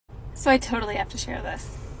So I totally have to share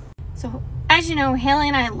this. So as you know, Haley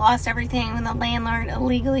and I lost everything when the landlord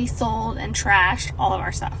illegally sold and trashed all of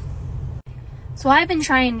our stuff. So I've been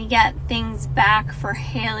trying to get things back for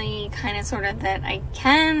Haley, kind of sort of that I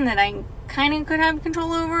kind of could have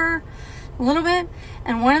control over a little bit.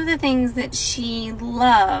 And one of the things that she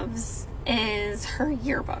loves is her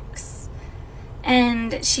yearbooks.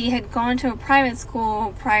 And she had gone to a private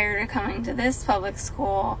school prior to coming to this public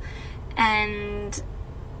school, and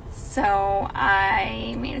so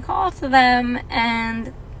I made a call to them,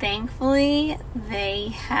 and thankfully they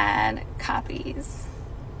had copies.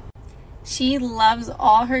 She loves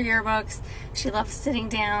all her yearbooks. She loves sitting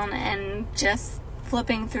down and just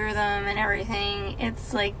flipping through them and everything.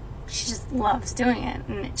 It's like she just loves doing it,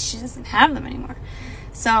 and she doesn't have them anymore.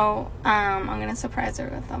 So I'm gonna surprise her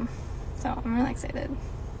with them. So I'm really excited.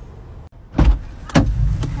 Hi.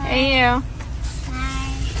 Hey you. Hi.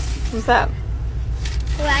 What's up?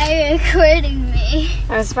 Why are you recording me?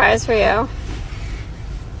 I have a surprise for you. I'm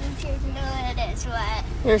scared to know what it is. What?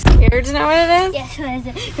 You're scared to know what it is? Yes, what is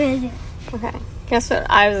it? What is it? Okay. Guess what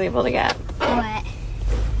I was able to get? What?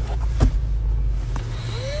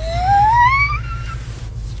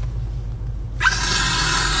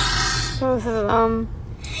 Both of them.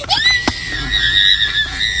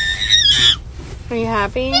 Are you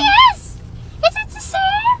happy? Yes! Is it the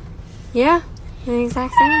same? Yeah. The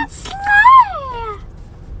exact same. Slime!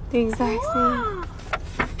 The exact same.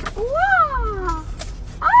 Wow!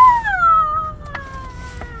 Ah!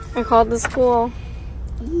 I called the school.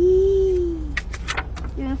 Yee.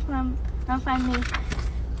 Don't find me.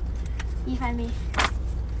 You find me.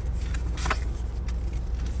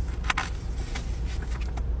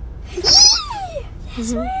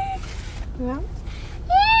 Mm-hmm. Yeah.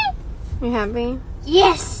 You happy?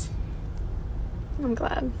 Yes! I'm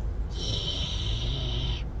glad.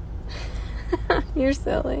 You're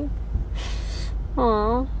silly.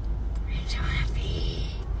 Aw. I'm so happy.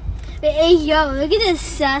 But hey, yo, look at this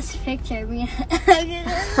sus picture. Look at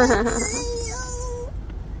this.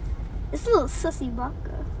 It's a little sussy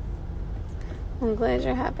baka. I'm glad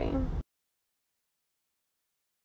you're happy.